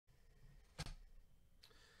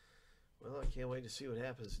Can't wait to see what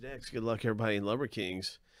happens next. Good luck, everybody in Lumber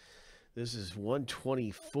Kings. This is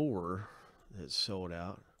 124 that's sold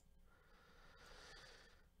out.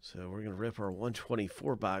 So we're going to rip our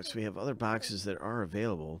 124 box. We have other boxes that are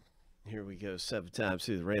available. Here we go, 7 times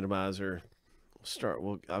through the randomizer.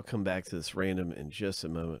 I'll come back to this random in just a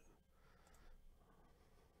moment.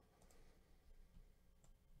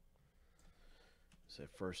 So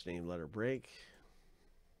first name, letter break.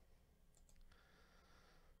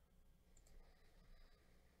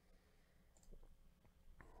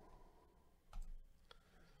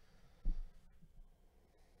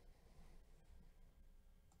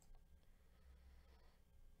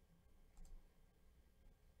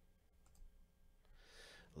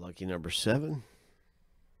 Lucky number 7.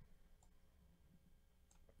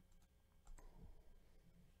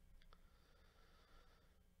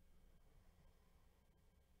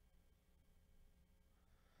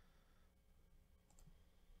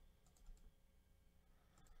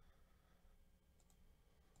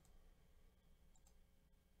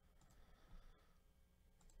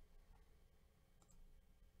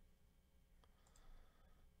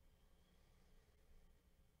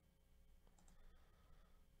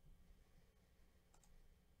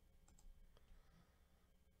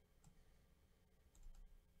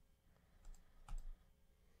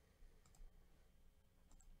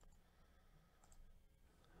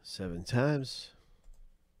 Seven times.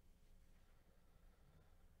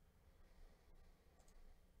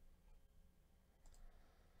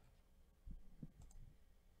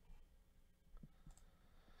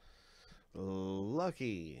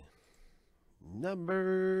 Lucky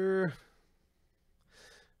number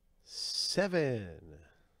 7.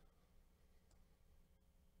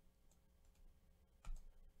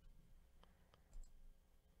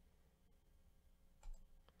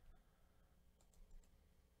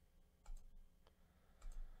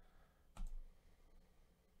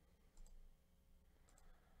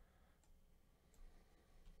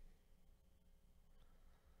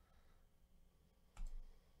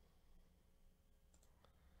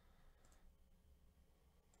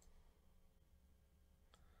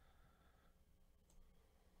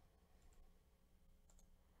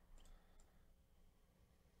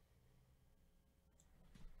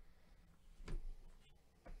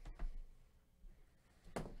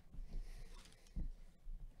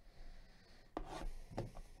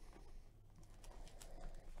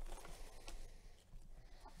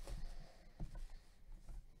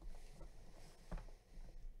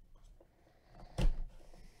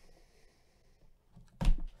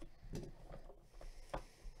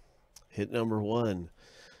 Hit number 1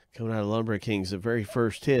 coming out of Lumber Kings. The very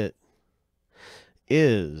first hit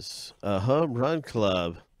is a home run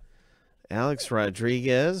club. Alex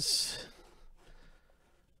Rodriguez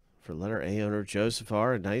for letter A owner Joseph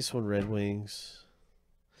R. A nice one, Red Wings.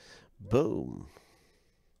 Boom.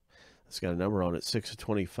 It's got a number on it, 6 of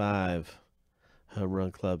 25. Home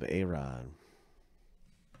run club A-Rod.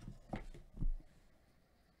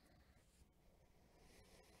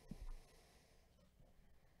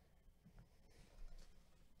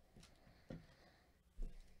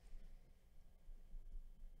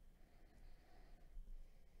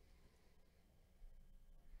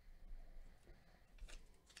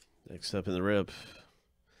 Next up in the rip,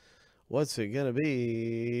 what's it going to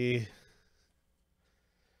be?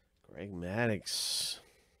 Greg Maddux,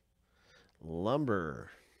 Lumber.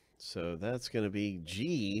 So that's going to be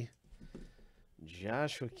G,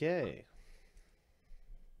 Joshua K.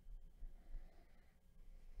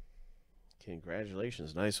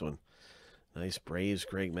 Congratulations. Nice one. Nice Braves,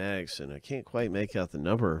 Greg Maddux. And I can't quite make out the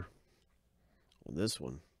number on this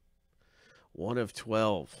one. 1 of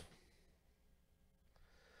 12.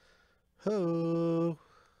 Ho!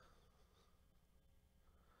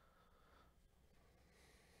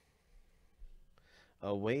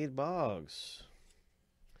 Wade Boggs.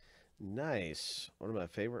 Nice. One of my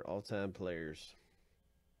favorite all-time players.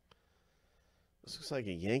 This looks like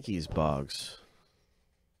a Yankees Boggs.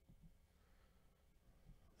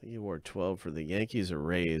 I think he wore 12 for the Yankees or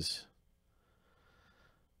Rays.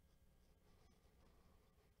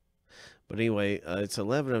 But anyway, it's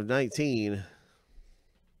 11 of 19.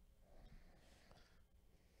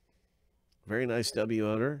 Very nice W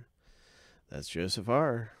owner. That's Joseph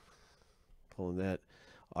R. Pulling that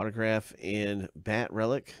autograph in bat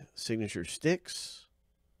relic signature sticks.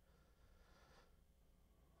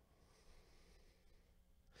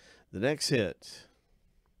 The next hit,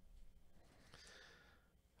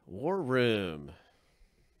 War Room.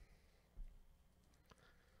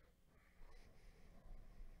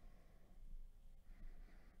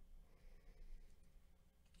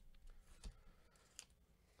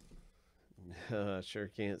 I sure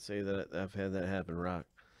can't say that I've had that happen, Rock.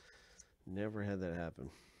 Never had that happen.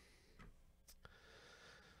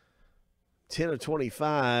 10 of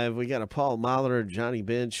 25. We got a Paul Molitor, Johnny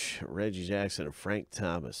Bench, Reggie Jackson, and Frank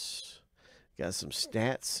Thomas. Got some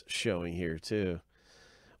stats showing here, too.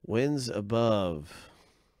 Wins above,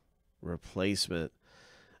 replacement.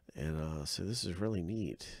 And so this is really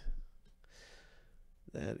neat.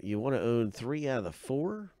 That you want to own 3 out of the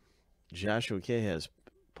 4. Joshua K has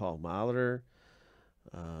Paul Molitor.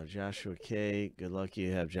 Joshua K, good luck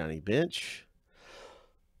you have Johnny Bench.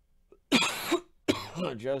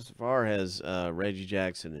 Joseph R has Reggie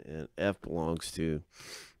Jackson, and F belongs to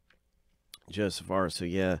Joseph R. So,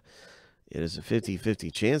 yeah, it is a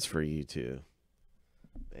 50-50 chance for you two.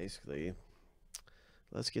 Basically,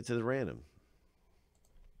 let's get to the random.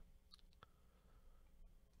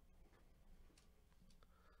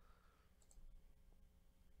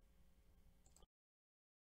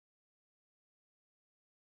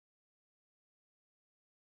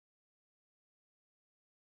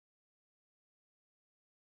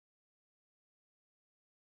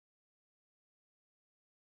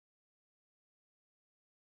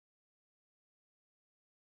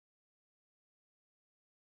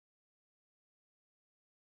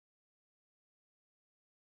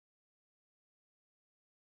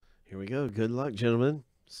 Here we go. Good luck, gentlemen.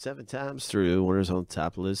 7 times through. Winners on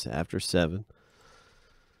top of the list after 7.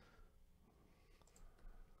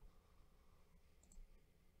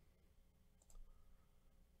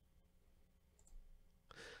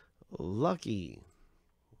 Lucky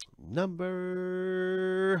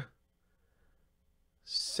number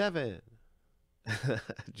 7.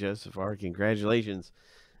 Joseph R., congratulations.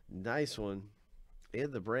 Nice one.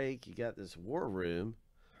 In the break, you got this War Room.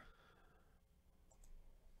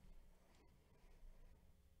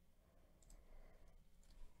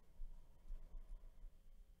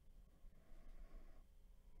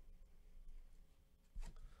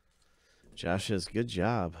 Josh says, good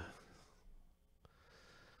job.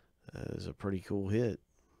 That is a pretty cool hit.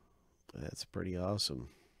 That's pretty awesome.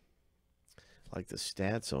 Like the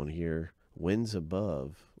stats on here, wins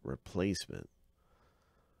above, replacement.